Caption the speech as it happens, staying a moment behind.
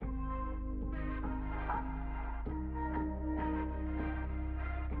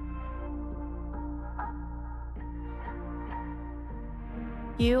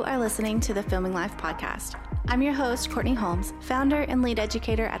You are listening to the Filming Life podcast. I'm your host, Courtney Holmes, founder and lead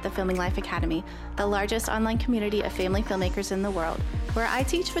educator at the Filming Life Academy, the largest online community of family filmmakers in the world, where I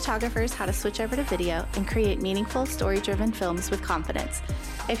teach photographers how to switch over to video and create meaningful, story-driven films with confidence.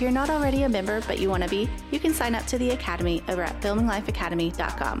 If you're not already a member, but you want to be, you can sign up to the Academy over at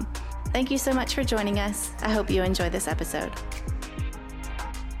filminglifeacademy.com. Thank you so much for joining us. I hope you enjoy this episode.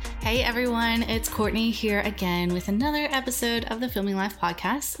 Hey everyone, it's Courtney here again with another episode of the Filming Life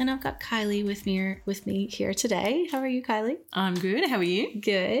podcast, and I've got Kylie with me here today. How are you, Kylie? I'm good. How are you?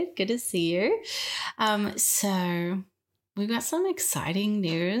 Good to see you. So we've got some exciting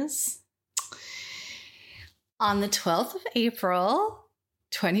news. On the 12th of April,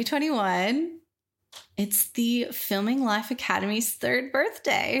 2021, it's the Filming Life Academy's 3rd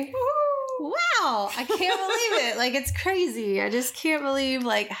birthday. Wow, I can't believe it. Like, it's crazy. I just can't believe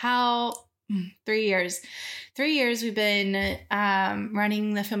how 3 years. 3 years we've been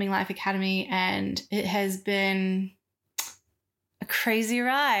running the Filming Life Academy, and it has been a crazy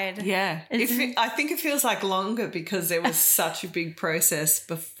ride. Yeah. I think it feels like longer because there was such a big process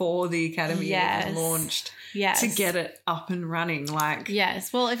before the Academy was launched to get it up and running.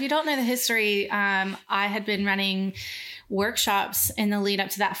 Yes. Well, if you don't know the history, I had been running workshops in the lead up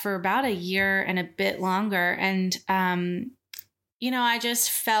to that for about a year and a bit longer. And, I just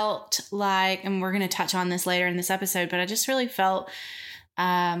felt like, and we're going to touch on this later in this episode, but I just really felt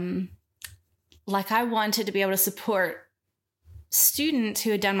like I wanted to be able to support students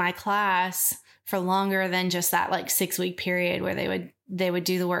who had done my class for longer than just that 6-week period where they would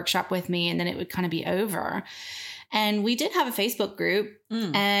do the workshop with me and then it would kind of be over. And we did have a Facebook group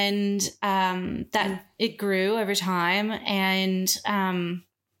and it grew over time. And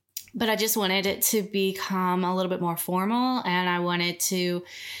but I just wanted it to become a little bit more formal, and I wanted to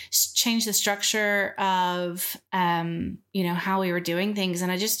change the structure of, how we were doing things. And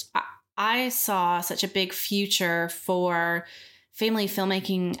I saw such a big future for family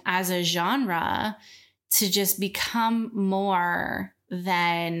filmmaking as a genre to just become more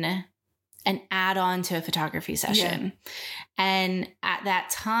than an add-on to a photography session. Yeah. And at that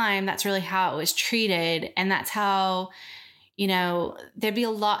time, that's really how it was treated. And that's how, there'd be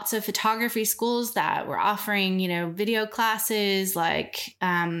lots of photography schools that were offering, video classes,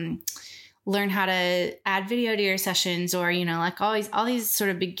 learn how to add video to your sessions, or, all these sort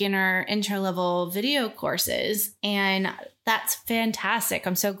of beginner intro level video courses. And that's fantastic.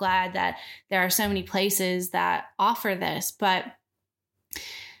 I'm so glad that there are so many places that offer this, but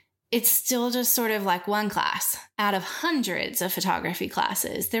it's still just sort of one class out of hundreds of photography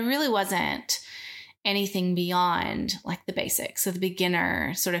classes. There really wasn't anything beyond the basics of the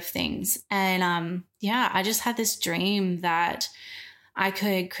beginner sort of things. And I just had this dream that I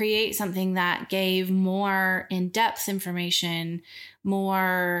could create something that gave more in-depth information,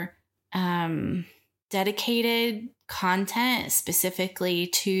 more dedicated content specifically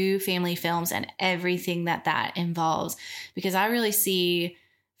to family films and everything that involves. Because I really see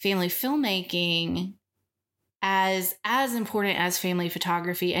family filmmaking as important as family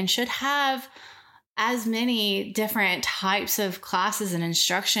photography, and should have as many different types of classes and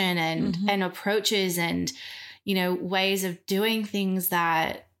instruction and approaches and, ways of doing things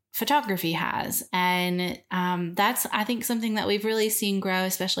that photography has. And that's, I think, something that we've really seen grow,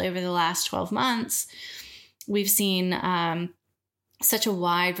 especially over the last 12 months. We've seen such a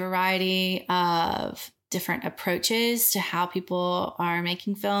wide variety of different approaches to how people are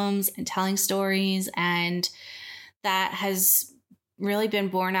making films and telling stories. And that has really been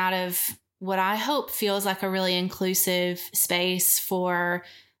born out of what I hope feels like a really inclusive space for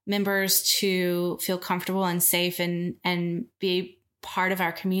members to feel comfortable and safe and be part of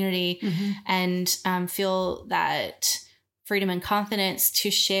our community and feel that freedom and confidence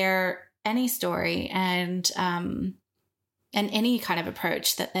to share any story and any kind of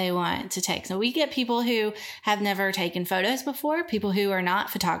approach that they want to take. So we get people who have never taken photos before, people who are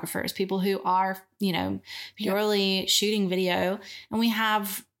not photographers, people who are, purely shooting video. And we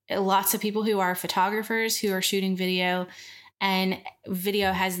have lots of people who are photographers who are shooting video, and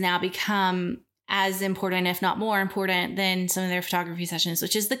video has now become as important, if not more important, than some of their photography sessions,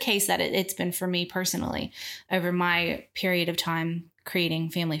 which is the case that it's been for me personally over my period of time creating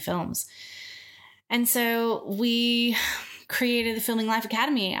family films. And so we created the Filming Life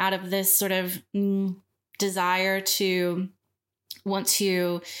Academy out of this sort of desire to want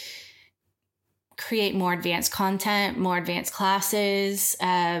to create more advanced content, more advanced classes,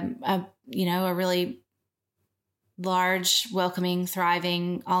 a really large, welcoming,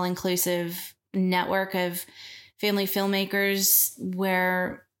 thriving, all-inclusive network of family filmmakers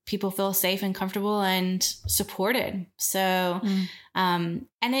where people feel safe and comfortable and supported. So, and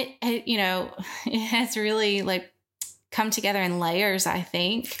it, you know, it has really like come together in layers, I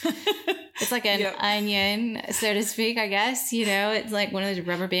think. It's like an onion, so to speak, I guess. You know, it's like one of those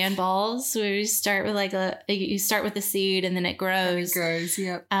rubber band balls where you start with like you start with the seed and then it grows. It grows,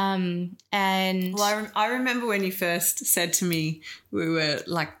 yep. And well, I remember when you first said to me, we were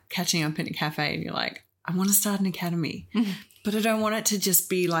like catching up in a cafe and you're like, I want to start an academy, but I don't want it to just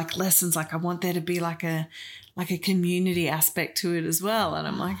be like lessons. Like I want there to be like a community aspect to it as well. And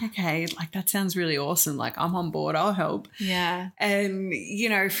I'm like, okay, like that sounds really awesome. Like I'm on board. I'll help. Yeah. And, you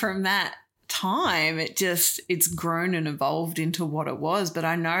know, from that time, it's grown and evolved into what it was. But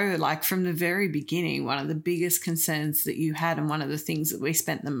I know like from the very beginning, one of the biggest concerns that you had and one of the things that we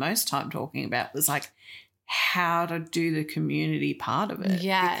spent the most time talking about was like how to do the community part of it.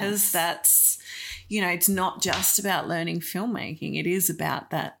 Yeah. Because that's, you know, it's not just about learning filmmaking. It is about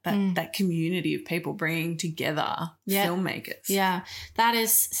that community of people bringing together filmmakers. Yeah, that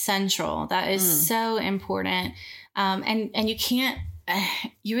is central. That is so important. And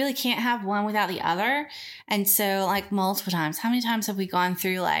you really can't have one without the other. And so like multiple times, how many times have we gone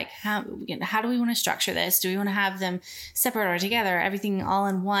through like, how do we want to structure this? Do we want to have them separate or together, everything all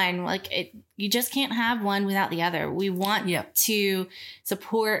in one? Like you just can't have one without the other. We want to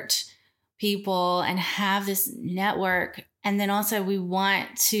support people and have this network. And then also we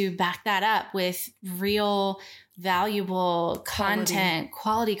want to back that up with real valuable content,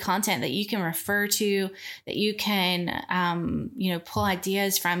 quality content that you can refer to, that you can, you know, pull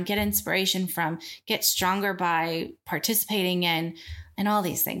ideas from, get inspiration from, get stronger by participating in, and all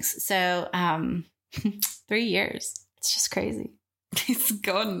these things. So 3 years, it's just crazy. It's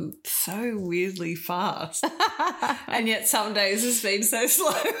gone so weirdly fast. And yet some days it's been so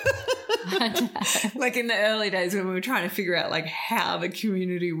slow. Like in the early days when we were trying to figure out like how the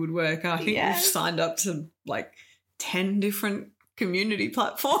community would work, I think we've signed up to like 10 different community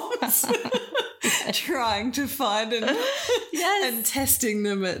platforms. Trying to find and testing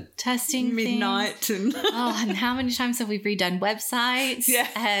them at midnight. And and how many times have we redone websites? Yeah.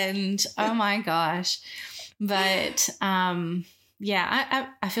 And oh my gosh. But I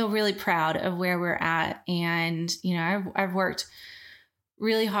feel really proud of where we're at. And, you know, I've worked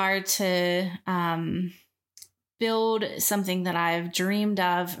really hard to build something that I've dreamed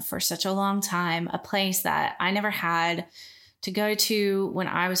of for such a long time, a place that I never had to go to when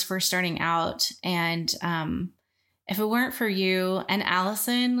I was first starting out. And if it weren't for you and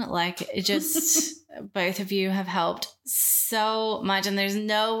Allison, like it just, both of you have helped so much. And there's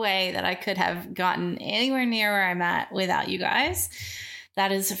no way that I could have gotten anywhere near where I'm at without you guys.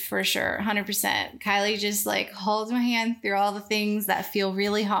 That is for sure. 100%. Kylie just like holds my hand through all the things that feel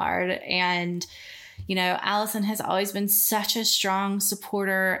really hard. And, you know, Allison has always been such a strong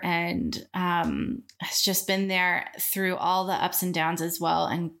supporter and has just been there through all the ups and downs as well.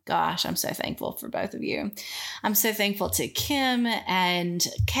 And gosh, I'm so thankful for both of you. I'm so thankful to Kim and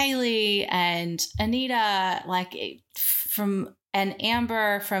Kaylee and Anita, and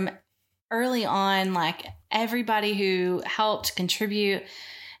Amber from early on, like everybody who helped contribute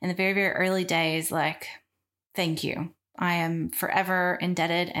in the very, very early days. Like, thank you. I am forever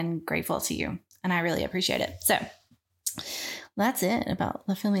indebted and grateful to you. And I really appreciate it. So that's it about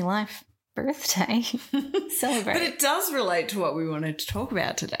the Filming Life birthday. Celebrate. But it does relate to what we wanted to talk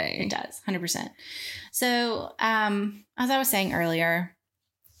about today. It does, 100%. So as I was saying earlier,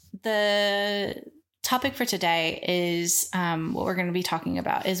 the topic for today is what we're going to be talking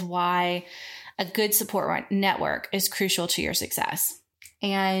about is why a good support network is crucial to your success.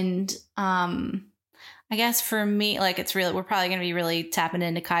 And I guess for me, like we're probably going to be really tapping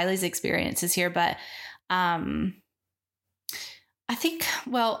into Kylie's experiences here, but I think,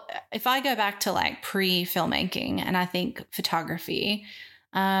 well, if I go back to like pre-filmmaking and I think photography,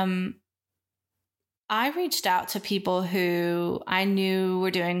 I reached out to people who I knew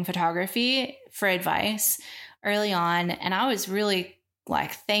were doing photography for advice early on. And I was really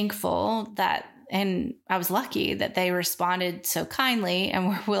like thankful and I was lucky that they responded so kindly and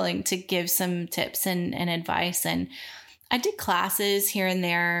were willing to give some tips and advice. And I did classes here and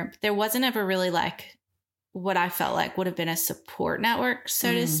there. There wasn't ever really like what I felt like would have been a support network,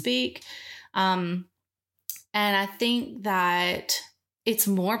 so to speak. And I think that it's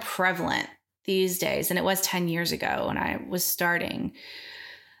more prevalent these days than it was 10 years ago when I was starting.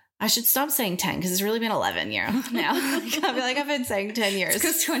 I should stop saying 10 because it's really been 11 years now. I feel like I've been saying 10 years.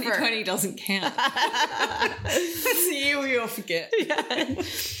 Because 2020 doesn't count. That's the year we all forget. Yeah.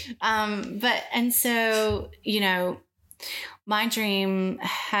 And so, you know, my dream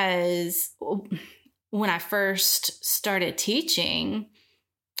has, when I first started teaching,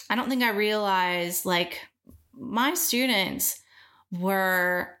 I don't think I realized, like, my students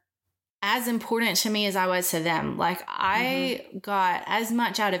were as important to me as I was to them. Like, I got as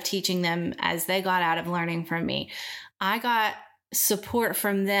much out of teaching them as they got out of learning from me. I got support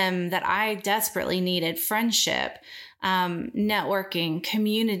from them that I desperately needed: friendship, networking,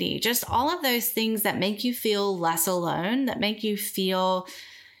 community, just all of those things that make you feel less alone, that make you feel,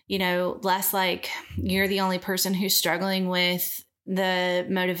 you know, less like you're the only person who's struggling with the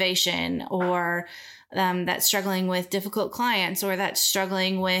motivation, or that's struggling with difficult clients, or that's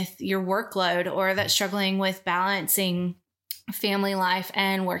struggling with your workload, or that's struggling with balancing family life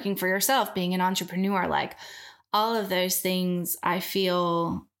and working for yourself, being an entrepreneur. Like, all of those things, I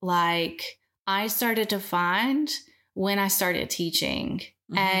feel like I started to find when I started teaching.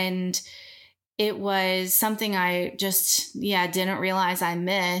 And it was something I just, didn't realize I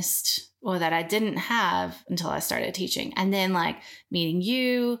missed, or that I didn't have until I started teaching. And then, like, meeting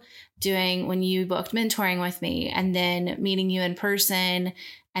you, when you booked mentoring with me, and then meeting you in person,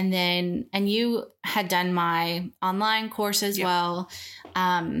 and you had done my online course as well.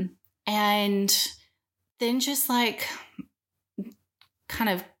 And then just, like, kind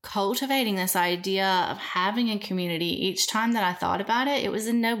of cultivating this idea of having a community. Each time that I thought about it, it was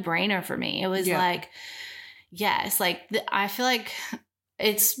a no-brainer for me. It was like, yes, like, I feel like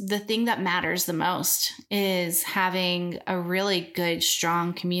it's the thing that matters the most is having a really good,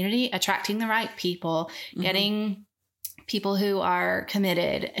 strong community, attracting the right people, getting people who are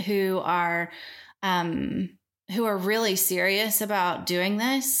committed, who are really serious about doing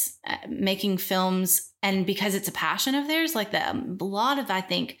this, making films. And because it's a passion of theirs, like, a lot of, I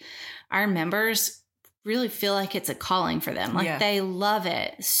think, our members really feel like it's a calling for them. Like, they love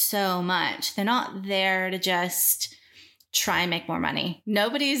it so much. They're not there to just try and make more money.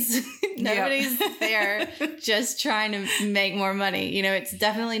 Nobody's there just trying to make more money. You know, it's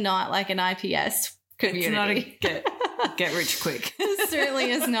definitely not like an IPS community. It's not a get rich quick. It certainly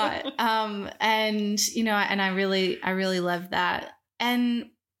is not. And, you know, and I really love that. And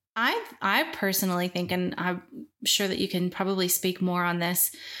I personally think, and I'm sure that you can probably speak more on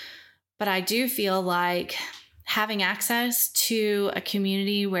this, but I do feel like having access to a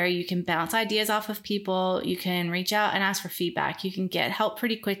community where you can bounce ideas off of people, you can reach out and ask for feedback, you can get help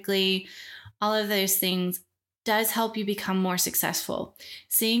pretty quickly, all of those things does help you become more successful.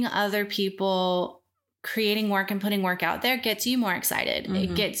 Seeing other people creating work and putting work out there gets you more excited.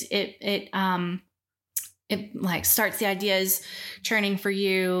 It like starts the ideas churning for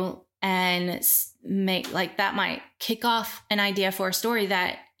you, and that might kick off an idea for a story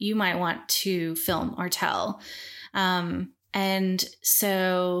that you might want to film or tell. And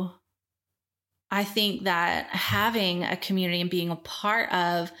so I think that having a community and being a part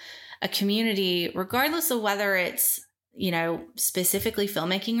of a community, regardless of whether it's, you know, specifically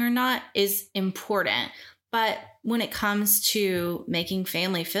filmmaking or not, is important. But when it comes to making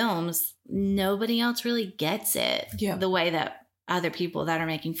family films, nobody else really gets it the way that other people that are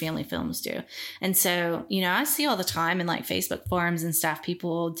making family films do. And so, you know, I see all the time in like Facebook forums and stuff,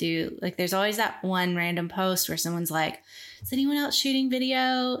 people do, like, there's always that one random post where someone's like, is anyone else shooting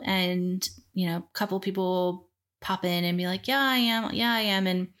video? And, you know, a couple of people will pop in and be like, yeah, I am.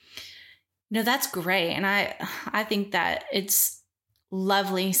 And, you know, that's great. And I think that it's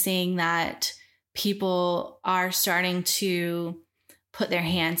lovely seeing that people are starting to put their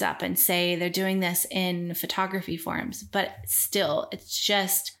hands up and say they're doing this in photography forums, but still, it's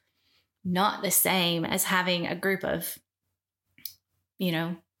just not the same as having a group of, you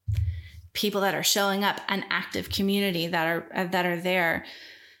know, people that are showing up, an active community that are there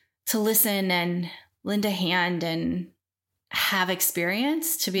to listen and lend a hand and have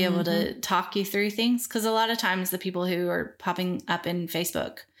experience to be able to talk you through things. Because a lot of times the people who are popping up in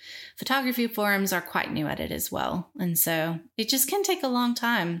Facebook photography forums are quite new at it as well. And so it just can take a long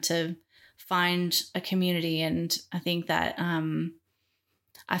time to find a community. And I think that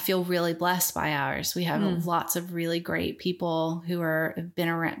I feel really blessed by ours. We have lots of really great people who have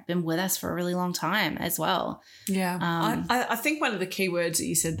been with us for a really long time as well. Yeah. I think one of the key words that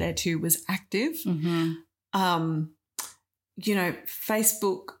you said there too was active. You know,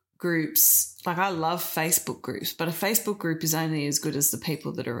 Facebook groups, like, I love Facebook groups, but a Facebook group is only as good as the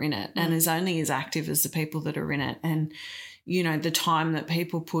people that are in it and is only as active as the people that are in it, and, you know, the time that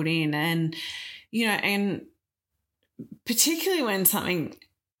people put in, and, you know, and particularly when something,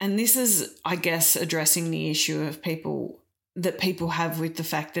 and this is, I guess, addressing the issue of people have with the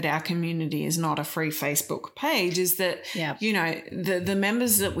fact that our community is not a free Facebook page, is that, you know, the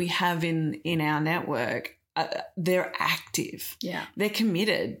members that we have in our network, they're active. Yeah. They're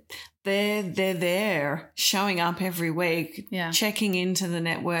committed. they're there showing up every week, checking into the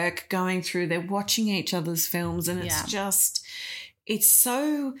network, going through, they're watching each other's films, and it's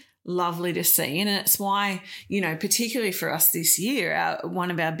so lovely to see. And it's why, you know, particularly for us this year, one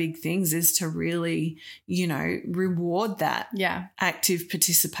of our big things is to really, you know, reward that active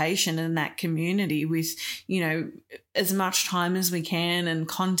participation in that community with, you know, as much time as we can and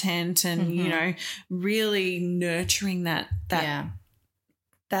content and, you know, really nurturing that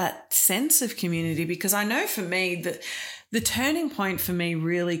sense of community. Because I know for me that the turning point for me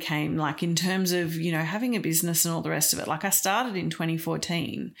really came, like, in terms of, you know, having a business and all the rest of it. Like, I started in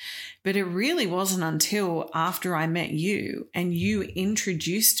 2014, but it really wasn't until after I met you and you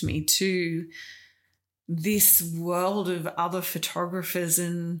introduced me to this world of other photographers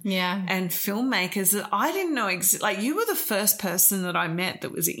and filmmakers that I didn't know like, you were the first person that I met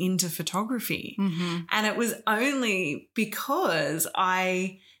that was into photography. And it was only because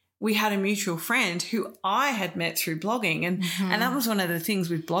we had a mutual friend who I had met through blogging. And that was one of the things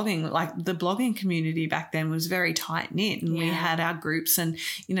with blogging, like the blogging community back then was very tight knit, and we had our groups, and,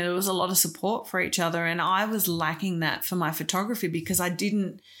 you know, there was a lot of support for each other. And I was lacking that for my photography because I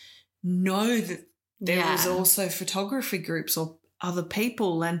didn't know that there was also photography groups or other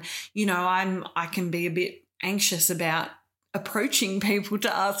people. And, you know, I can be a bit anxious about approaching people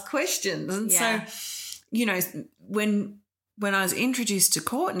to ask questions. And so, you know, when I was introduced to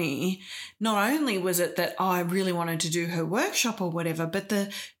Courtney, not only was it that I really wanted to do her workshop or whatever, but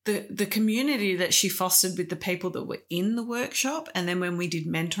the community that she fostered with the people that were in the workshop. And then when we did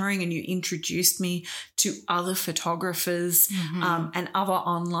mentoring and you introduced me to other photographers and other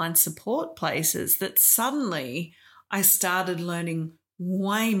online support places, that suddenly I started learning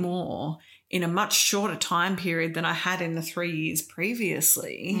way more in a much shorter time period than I had in the 3 years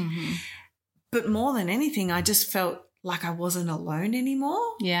previously. But more than anything, I just felt like I wasn't alone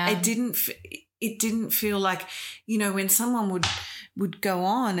anymore. It didn't feel like, you know, when someone would go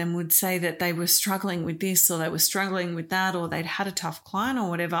on and would say that they were struggling with this or they were struggling with that or they'd had a tough client or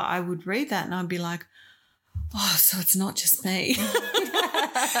whatever, I would read that and I'd be like, oh, so it's not just me.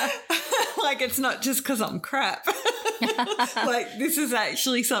 Like, it's not just because I'm crap. Like, this is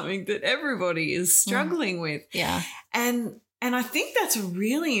actually something that everybody is struggling with. And I think that's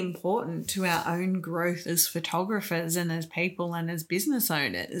really important to our own growth as photographers and as people and as business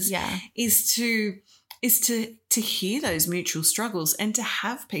owners. Is to hear those mutual struggles and to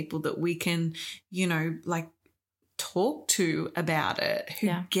have people that we can, you know, like, talk to about it, who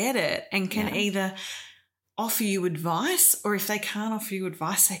get it and can either offer you advice, or if they can't offer you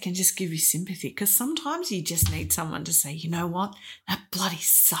advice, they can just give you sympathy, because sometimes you just need someone to say, you know what, that bloody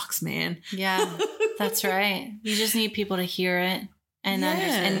sucks, man. That's right. You just need people to hear it and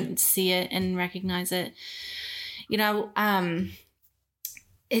understand and see it and recognize it. You know,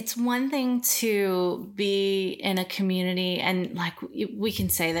 it's one thing to be in a community, and, like, we can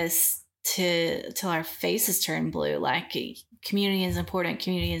say this till our faces turn blue, like, community is important,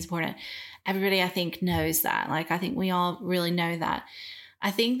 community is important. Everybody, I think, knows that. Like, I think we all really know that.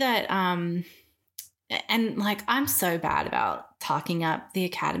 I think that, and, like, I'm so bad about talking up the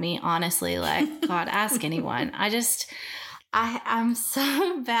Academy, honestly. Like, God, ask anyone. I'm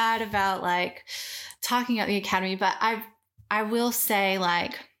so bad about, like, talking up the Academy. But I will say,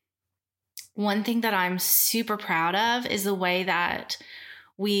 like, one thing that I'm super proud of is the way that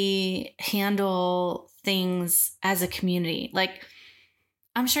we handle things as a community. Like,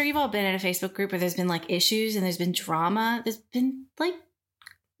 I'm sure you've all been in a Facebook group where there's been, like, issues and there's been drama. There's been, like,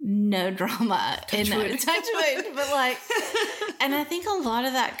 no drama in touch wood, but, like, and I think a lot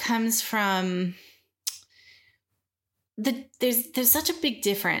of that comes from there's such a big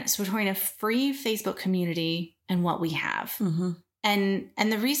difference between a free Facebook community and what we have. And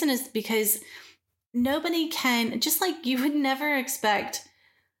the reason is because nobody can, just like you would never expect,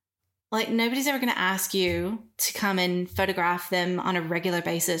 like, nobody's ever going to ask you to come and photograph them on a regular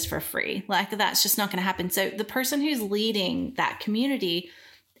basis for free. Like, that's just not going to happen. So the person who's leading that community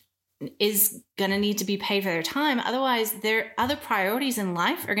is going to need to be paid for their time. Otherwise, their other priorities in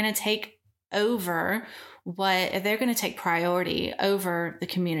life are going to take over they're going to take priority over the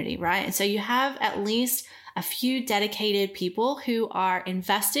community, right? And so you have at least a few dedicated people who are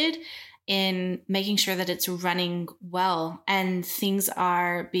invested in making sure that it's running well and things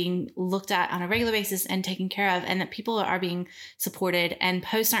are being looked at on a regular basis and taken care of, and that people are being supported and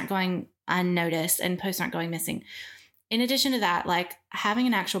posts aren't going unnoticed and posts aren't going missing. In addition to that, like, having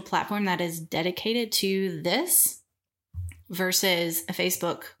an actual platform that is dedicated to this versus a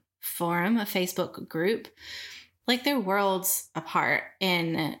Facebook forum, a Facebook group, like, they're worlds apart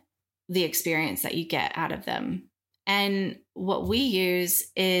in the experience that you get out of them. And what we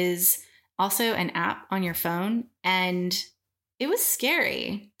use is also an app on your phone. And it was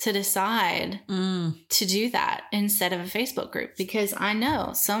scary to decide to do that instead of a Facebook group, because I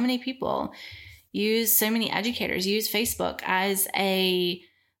know so many people so many educators use Facebook as a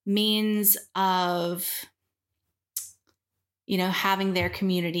means of, you know, having their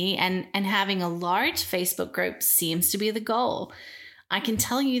community, and having a large Facebook group seems to be the goal. I can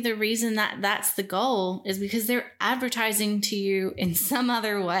tell you the reason that that's the goal is because they're advertising to you in some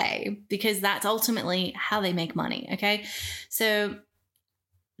other way, because that's ultimately how they make money. Okay. So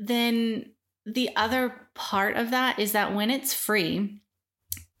then the other part of that is that when it's free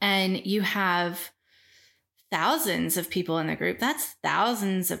and you have thousands of people in the group, that's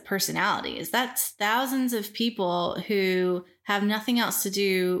thousands of personalities. That's thousands of people who have nothing else to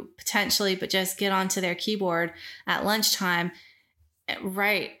do potentially but just get onto their keyboard at lunchtime,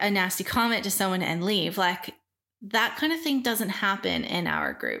 write a nasty comment to someone and leave. Like, that kind of thing doesn't happen in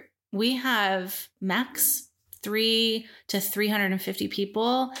our group. We have max 300 to 350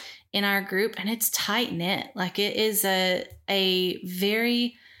 people in our group, and it's tight knit. Like, it is a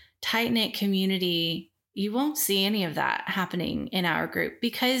very tight knit community. You won't see any of that happening in our group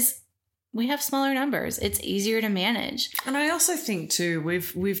because we have smaller numbers. It's easier to manage. And I also think too,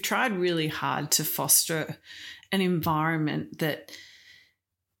 we've tried really hard to foster an environment that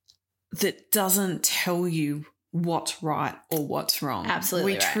doesn't tell you what's right or what's wrong.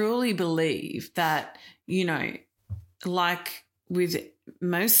 Absolutely. We truly believe that, you know, like with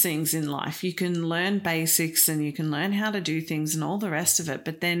most things in life, you can learn basics and you can learn how to do things and all the rest of it.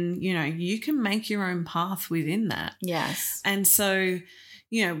 But then, you know, you can make your own path within that. Yes. And so,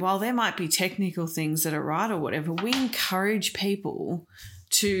 you know, while there might be technical things that are right or whatever, we encourage people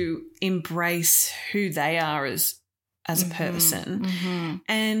to embrace who they are as a person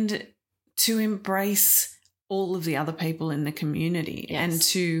and to embrace all of the other people in the community and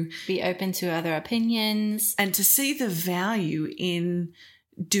to be open to other opinions and to see the value in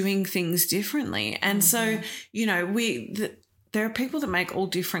doing things differently. And so, you know, there are people that make all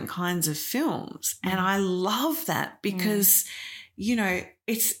different kinds of films, and I love that because, you know,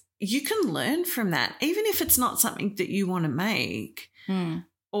 you can learn from that, even if it's not something that you want to make.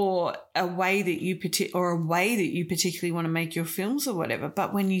 Or a way that you particularly want to make your films or whatever.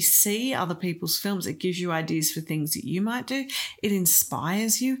 But when you see other people's films, it gives you ideas for things that you might do. It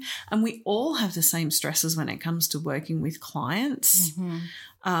inspires you. And we all have the same stresses when it comes to working with clients.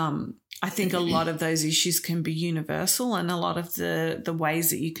 I think a lot of those issues can be universal, and a lot of the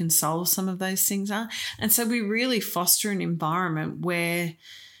ways that you can solve some of those things are. And so we really foster an environment where,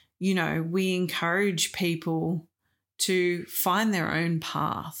 you know, we encourage people to find their own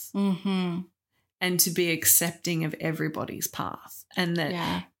path and to be accepting of everybody's path, and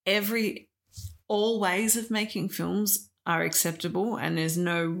that all ways of making films are acceptable and there's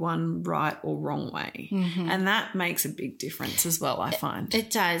no one right or wrong way. And that makes a big difference as well, I find.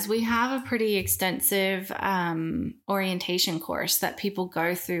 It does. We have a pretty extensive orientation course that people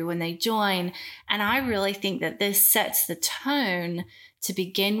go through when they join. And I really think that this sets the tone to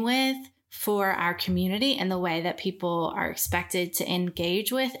begin with for our community and the way that people are expected to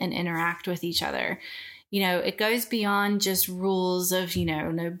engage with and interact with each other. You know, it goes beyond just rules of, you know,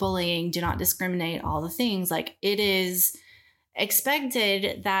 no bullying, do not discriminate, all the things. Like, it is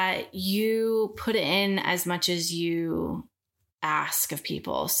expected that you put in as much as you ask of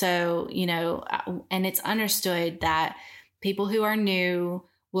people. So, you know, and it's understood that people who are new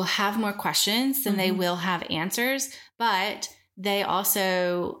will have more questions than they will have answers, but they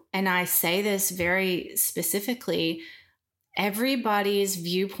also, and I say this very specifically, everybody's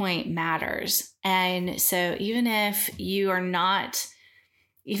viewpoint matters. And so even if you're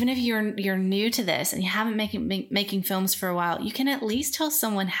new to this and you haven't making films for a while, you can at least tell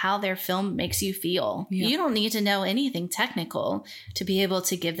someone how their film makes you feel. You don't need to know anything technical to be able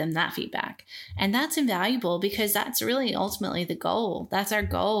to give them that feedback. And that's invaluable because that's really ultimately the goal. That's our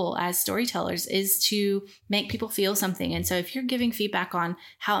goal as storytellers, is to make people feel something. And so if you're giving feedback on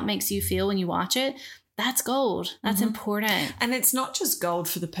how it makes you feel when you watch it, that's gold. That's important. And it's not just gold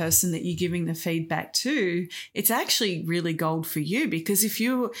for the person that you're giving the feedback to. It's actually really gold for you, because if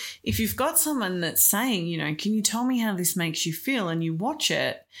you've got someone that's saying, you know, can you tell me how this makes you feel, and you watch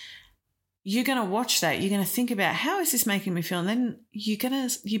it, you're going to watch that. You're going to think about, how is this making me feel? And then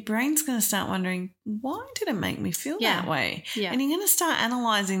your brain's going to start wondering, why did it make me feel that way? Yeah. And you're going to start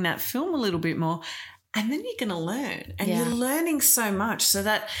analyzing that film a little bit more, and then you're going to learn. And you're learning so much, so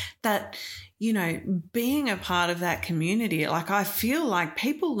that you know, being a part of that community, like I feel like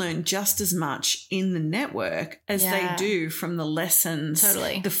people learn just as much in the network as they do from the lessons,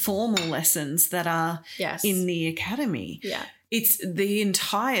 the formal lessons that are in the academy. Yeah. It's the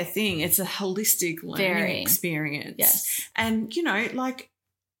entire thing. It's a holistic learning experience. Yes. And, you know, like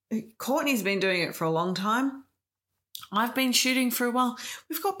Courtney's been doing it for a long time. I've been shooting for a while.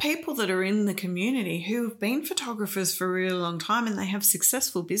 We've got people that are in the community who have been photographers for a really long time and they have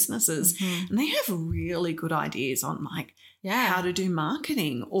successful businesses and they have really good ideas on like how to do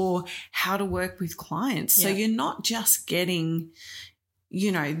marketing or how to work with clients. So you're not just getting,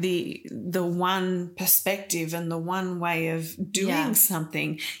 you know, the one perspective and the one way of doing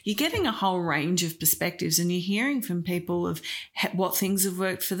something. You're getting a whole range of perspectives and you're hearing from people of what things have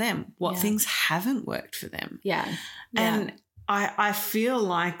worked for them, what things haven't worked for them. Yeah. And I feel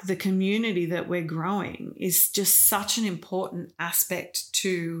like the community that we're growing is just such an important aspect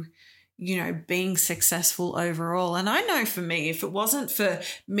to, you know, being successful overall. And I know for me, if it wasn't for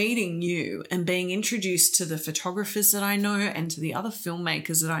meeting you and being introduced to the photographers that I know and to the other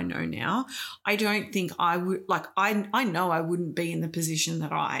filmmakers that I know now, I don't think I would, like, I know I wouldn't be in the position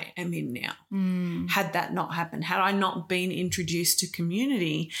that I am in now had that not happened. Had I not been introduced to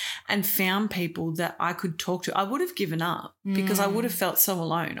community and found people that I could talk to, I would have given up because I would have felt so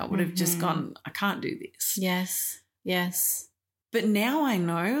alone. I would have just gone, I can't do this. Yes. Yes. But now I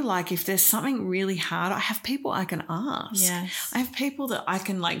know, like, if there's something really hard, I have people I can ask. Yes. I have people that I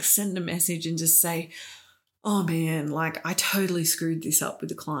can, like, send a message and just say, oh, man, like, I totally screwed this up with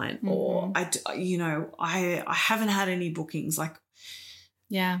the client or, I haven't had any bookings. Like,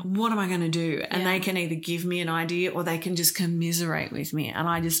 what am I going to do? And they can either give me an idea or they can just commiserate with me and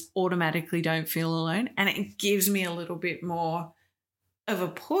I just automatically don't feel alone. And it gives me a little bit more of a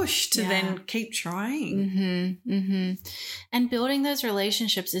push to then keep trying. And building those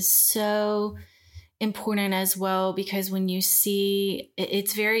relationships is so important as well, because when you see,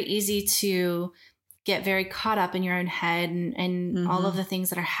 it's very easy to get very caught up in your own head and all of the things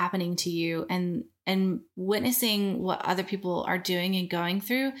that are happening to you, and witnessing what other people are doing and going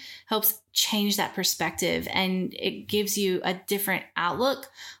through helps change that perspective, and it gives you a different outlook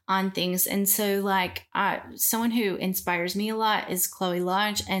on things. And so, like, someone who inspires me a lot is Chloe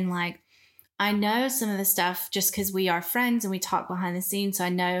Lodge, and like, I know some of the stuff just because we are friends and we talk behind the scenes, so I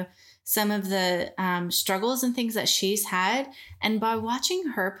know some of the struggles and things that she's had. And by watching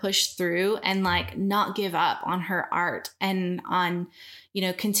her push through and like not give up on her art and on, you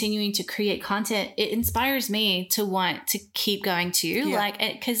know, continuing to create content, it inspires me to want to keep going too. Like,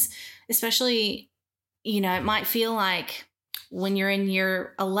 because especially, you know, it might feel like when you're in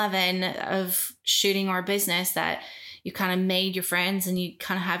year 11 of shooting our business that you kind of made your friends and you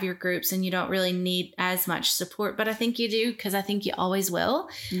kind of have your groups and you don't really need as much support. But I think you do, because I think you always will.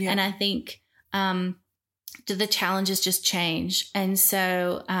 Yeah. And I think the challenges just change. And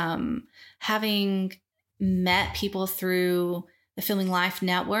so having met people through the Filming Life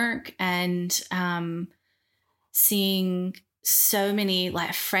Network and seeing so many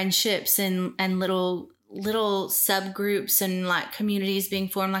like friendships and little subgroups and like communities being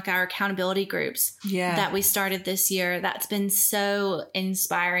formed, like our accountability groups that we started this year. That's been so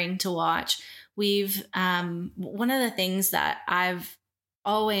inspiring to watch. We've, one of the things that I've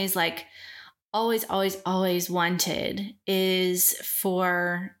always wanted is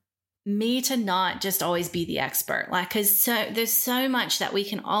for me to not just always be the expert, like, cause there's so much that we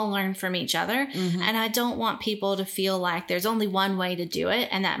can all learn from each other. And I don't want people to feel like there's only one way to do it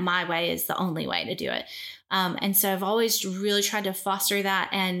and that my way is the only way to do it. And so I've always really tried to foster that,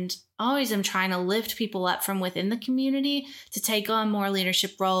 and always am trying to lift people up from within the community to take on more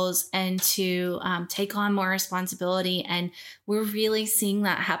leadership roles and to take on more responsibility. And we're really seeing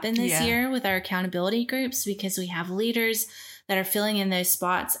that happen this year with our accountability groups, because we have leaders that are filling in those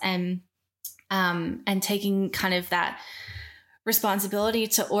spots and taking kind of that responsibility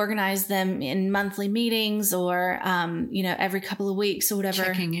to organize them in monthly meetings or, every couple of weeks or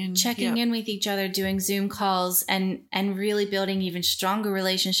whatever, checking in with each other, doing Zoom calls and really building even stronger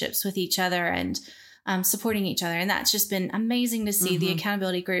relationships with each other and supporting each other. And that's just been amazing to see. The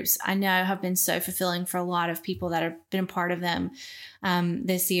accountability groups, I know, have been so fulfilling for a lot of people that have been a part of them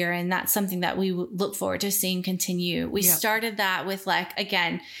this year. And that's something that we look forward to seeing continue. We started that with, like,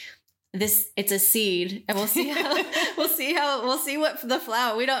 again, it's a seed, and we'll see what the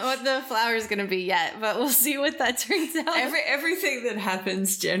flower, we don't know what the flower is going to be yet, but we'll see what that turns out. Everything that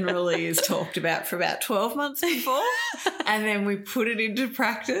happens generally is talked about for about 12 months before, and then we put it into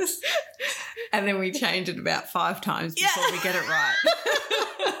practice, and then we change it about 5 times before we get it right.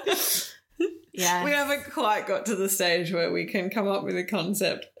 Yeah. We haven't quite got to the stage where we can come up with a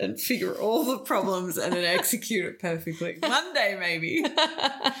concept and figure all the problems and then execute it perfectly. One day, maybe.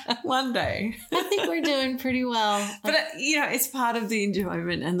 One day. I think we're doing pretty well. But, it's part of the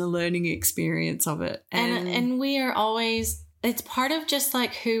enjoyment and the learning experience of it. And we are always, it's part of just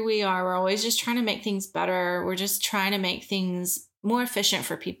like who we are. We're always just trying to make things better. We're just trying to make things more efficient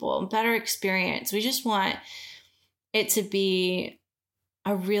for people, better experience. We just want it to be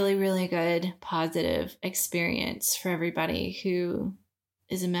a really, really good, positive experience for everybody who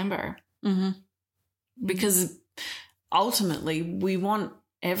is a member. Mm-hmm. Because ultimately we want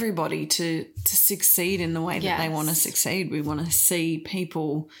everybody to succeed in the way that they want to succeed. We want to see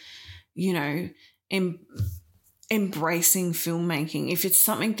people, embracing filmmaking. If it's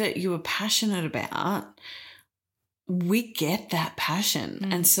something that you are passionate about, we get that passion.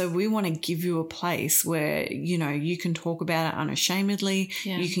 And so we want to give you a place where, you can talk about it unashamedly.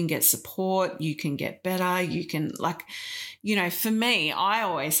 Yeah. You can get support. You can get better. You can for me, I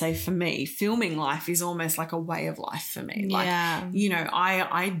always say for me, filming life is almost like a way of life for me. Yeah.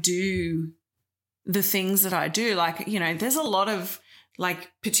 I do the things that I do. There's a lot of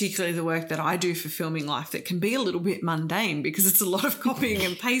particularly the work that I do for Filming Life that can be a little bit mundane because it's a lot of copying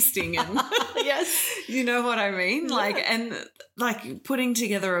and pasting and yes, you know what I mean? Putting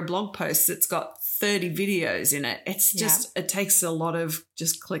together a blog post that's got 30 videos in it. It's just, it takes a lot of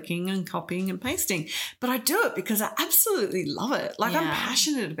just clicking and copying and pasting. But I do it because I absolutely love it. I'm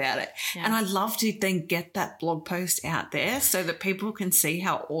passionate about it. Yeah. And I love to then get that blog post out there so that people can see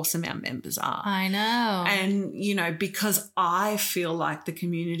how awesome our members are. I know. And, because I feel like the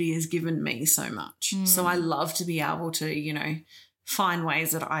community has given me so much. So I love to be able to, find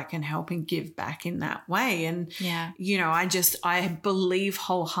ways that I can help and give back in that way. And, I believe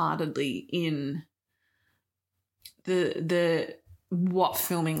wholeheartedly in the what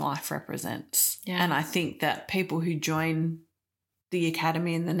Filming Life represents. Yeah. And I think that people who join the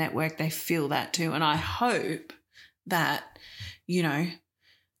Academy and the network, they feel that too. And I hope that,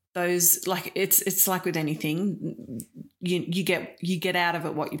 those it's like with anything, you get out of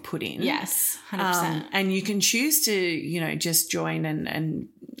it what you put in. Yes, 100%. And you can choose to just join and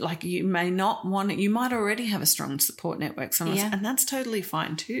you may not want it. You might already have a strong support network somewhere, and that's totally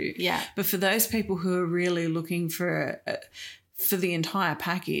fine too. Yeah. But for those people who are really looking for the entire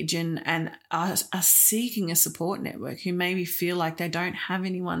package and are seeking a support network, who maybe feel like they don't have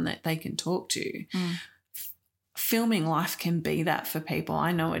anyone that they can talk to. Filming Life can be that for people.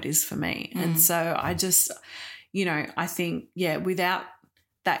 I know it is for me. And so I just, I think, without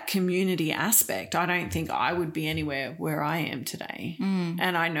that community aspect, I don't think I would be anywhere where I am today.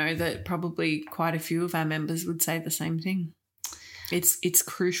 And I know that probably quite a few of our members would say the same thing. It's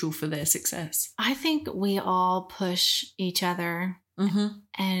crucial for their success. I think we all push each other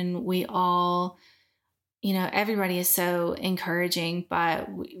and we all, everybody is so encouraging, but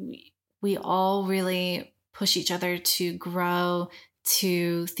we all really push each other to grow,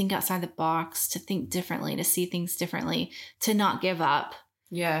 to think outside the box, to think differently, to see things differently, to not give up.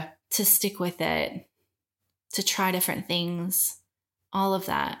 Yeah. To stick with it, to try different things, all of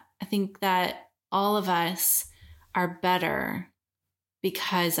that. I think that all of us are better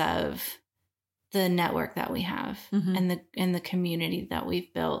because of the network that we have and the community that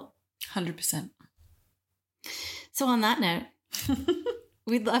we've built. 100%. So on that note,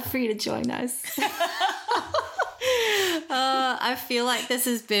 we'd love for you to join us. I feel like this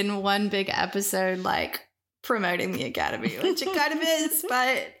has been one big episode, promoting the Academy, which it kind of is,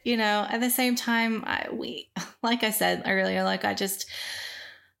 but at the same time, like I said earlier,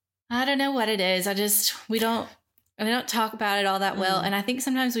 I don't know what it is. we don't talk about it all that well. And I think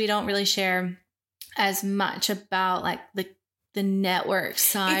sometimes we don't really share as much about the network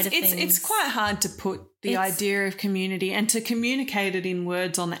side of things. It's quite hard to put the idea of community and to communicate it in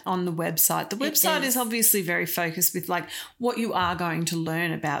words on the website. The website is obviously very focused with what you are going to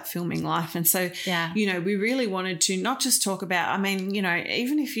learn about Filming Life. And so, we really wanted to not just talk about,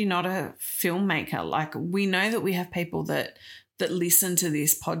 even if you're not a filmmaker, we know that we have people that listen to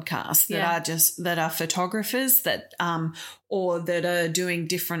this podcast that are photographers that or that are doing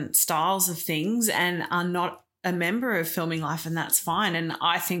different styles of things and are not a member of Filming Life, and that's fine. And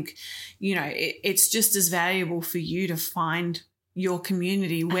I think, it's just as valuable for you to find your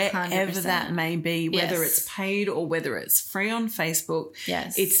community wherever 100%. That may be, whether it's paid or whether it's free on Facebook.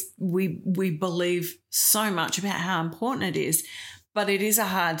 Yes. We believe so much about how important it is, but it is a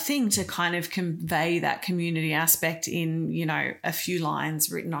hard thing to kind of convey that community aspect in, a few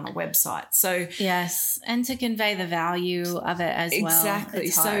lines written on a website. So yes, and to convey the value of it as well. Exactly.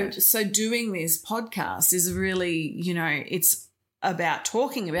 So doing this podcast is really, about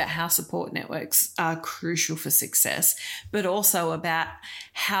talking about how support networks are crucial for success, but also about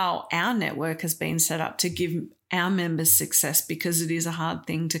how our network has been set up to give our members success, because it is a hard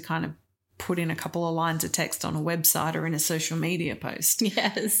thing to kind of put in a couple of lines of text on a website or in a social media post.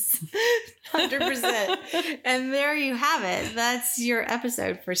 Yes, 100%. And there you have it. That's your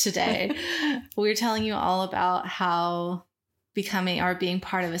episode for today. We're telling you all about how becoming or being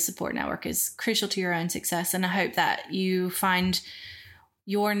part of a support network is crucial to your own success. And I hope that you find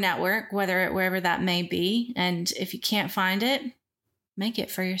your network, wherever that may be. And if you can't find it, make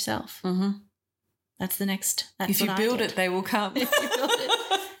it for yourself. Mm-hmm. That's the next. If you build it, they will come. If you build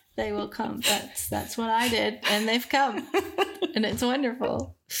it, they will come. That's what I did, and they've come, and it's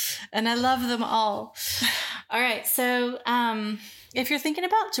wonderful, and I love them all. All right, so if you're thinking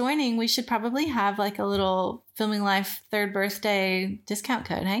about joining, we should probably have like a little Filming Life 3rd birthday discount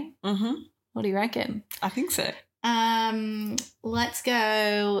code. Hey, What do you reckon? I think so. Let's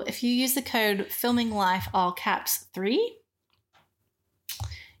go. If you use the code Filming Life all caps 3.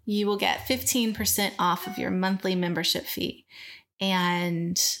 You will get 15% off of your monthly membership fee.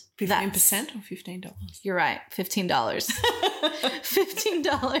 And 15% or $15? You're right. $15.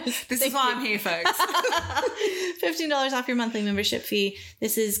 $15. This is why I'm here, folks. $15 off your monthly membership fee.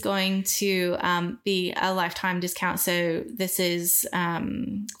 This is going to be a lifetime discount. So this is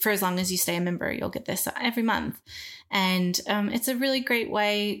for as long as you stay a member, you'll get this every month. And it's a really great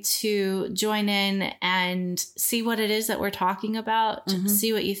way to join in and see what it is that we're talking about,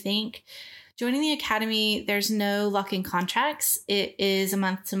 see what you think. Joining the Academy, there's no lock-in contracts. It is a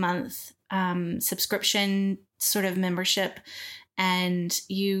month-to-month subscription sort of membership, and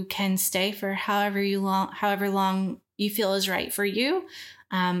you can stay for however long you feel is right for you.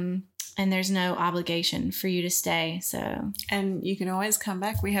 And there's no obligation for you to stay. And you can always come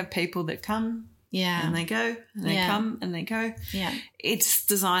back. We have people that come. Yeah. And they go, and they come, and they go. Yeah. It's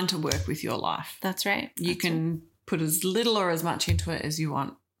designed to work with your life. That's right. You can put as little or as much into it as you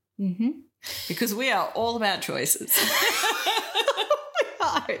want. Mm-hmm. Because we are all about choices.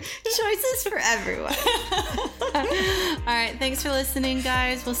 Choices for everyone. All right. Thanks for listening,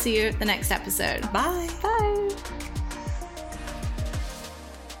 guys. We'll see you at the next episode. Bye. Bye.